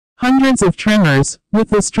Hundreds of tremors,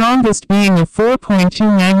 with the strongest being a 4.2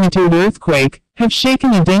 magnitude earthquake, have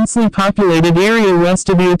shaken a densely populated area west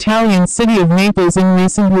of the Italian city of Naples in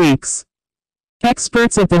recent weeks.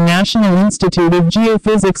 Experts at the National Institute of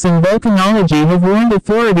Geophysics and Volcanology have warned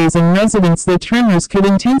authorities and residents that tremors could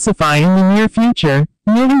intensify in the near future,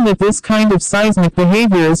 noting that this kind of seismic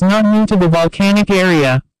behavior is not new to the volcanic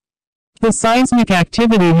area. The seismic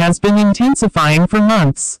activity has been intensifying for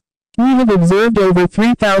months. We have observed over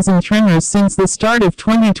 3,000 tremors since the start of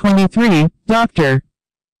 2023, Dr.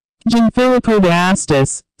 Gianfilippo De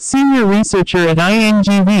Astis, senior researcher at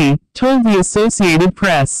INGV, told the Associated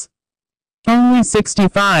Press. Only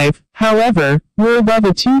 65, however, were above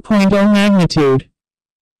a 2.0 magnitude.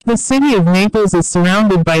 The city of Naples is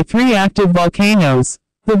surrounded by 3 active volcanoes: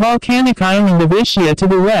 the volcanic island of Ischia to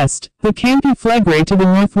the west, the Campi Flegrei to the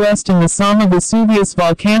northwest, and the Somma Vesuvius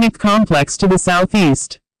volcanic complex to the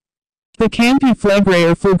southeast. The Campi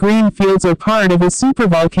Flegrei or flegrei fields are part of a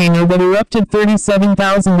supervolcano that erupted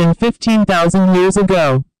 37,000 and 15,000 years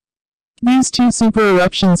ago. These 2 super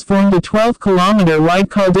eruptions formed a 12-kilometer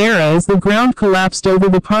wide caldera as the ground collapsed over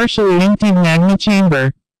the partially emptied magma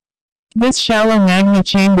chamber. This shallow magma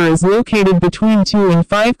chamber is located between 2 and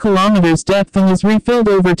 5 kilometers depth and is refilled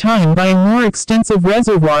over time by a more extensive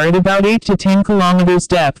reservoir at about 8 to 10 kilometers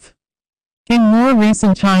depth. In more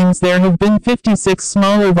recent times there have been 56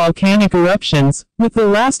 smaller volcanic eruptions, with the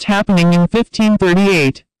last happening in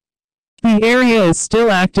 1538. The area is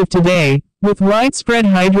still active today, with widespread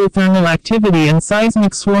hydrothermal activity and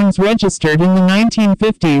seismic swarms registered in the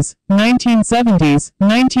 1950s, 1970s,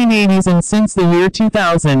 1980s and since the year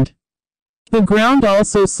 2000. The ground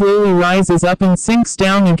also slowly rises up and sinks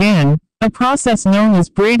down again, a process known as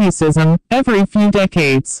bradycism, every few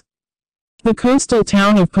decades. The coastal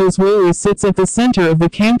town of Pozzuoli sits at the center of the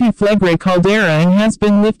Campi Flegrei caldera and has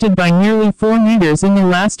been lifted by nearly 4 meters in the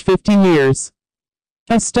last 50 years.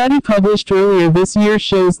 A study published earlier this year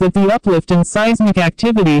shows that the uplift and seismic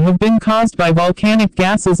activity have been caused by volcanic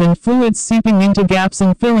gases and fluids seeping into gaps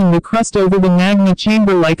and filling the crust over the magma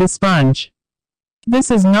chamber like a sponge. This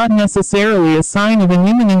is not necessarily a sign of an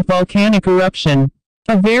imminent volcanic eruption.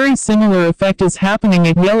 A very similar effect is happening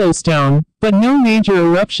at Yellowstone, but no major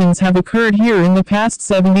eruptions have occurred here in the past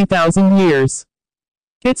 70,000 years.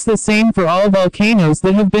 It's the same for all volcanoes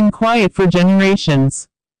that have been quiet for generations.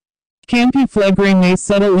 Campi Flegrei may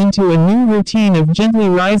settle into a new routine of gently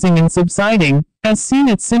rising and subsiding, as seen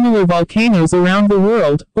at similar volcanoes around the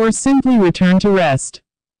world, or simply return to rest.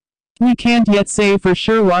 We can't yet say for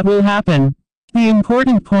sure what will happen. The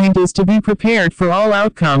important point is to be prepared for all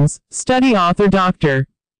outcomes, study author Dr.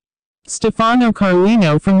 Stefano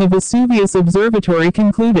Carlino from the Vesuvius Observatory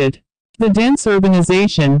concluded. The dense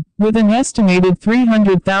urbanization, with an estimated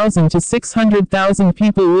 300,000 to 600,000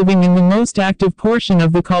 people living in the most active portion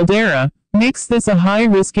of the caldera, makes this a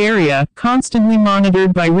high-risk area, constantly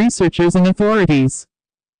monitored by researchers and authorities.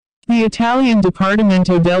 The Italian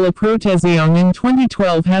Dipartimento della Protezione in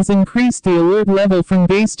 2012 has increased the alert level from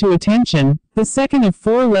base to attention, the second of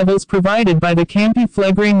 4 levels provided by the Campi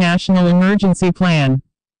Flegrei National Emergency Plan.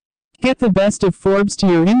 Get the best of Forbes to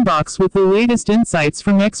your inbox with the latest insights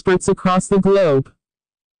from experts across the globe.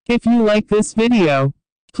 If you like this video,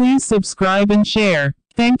 please subscribe and share.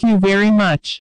 Thank you very much.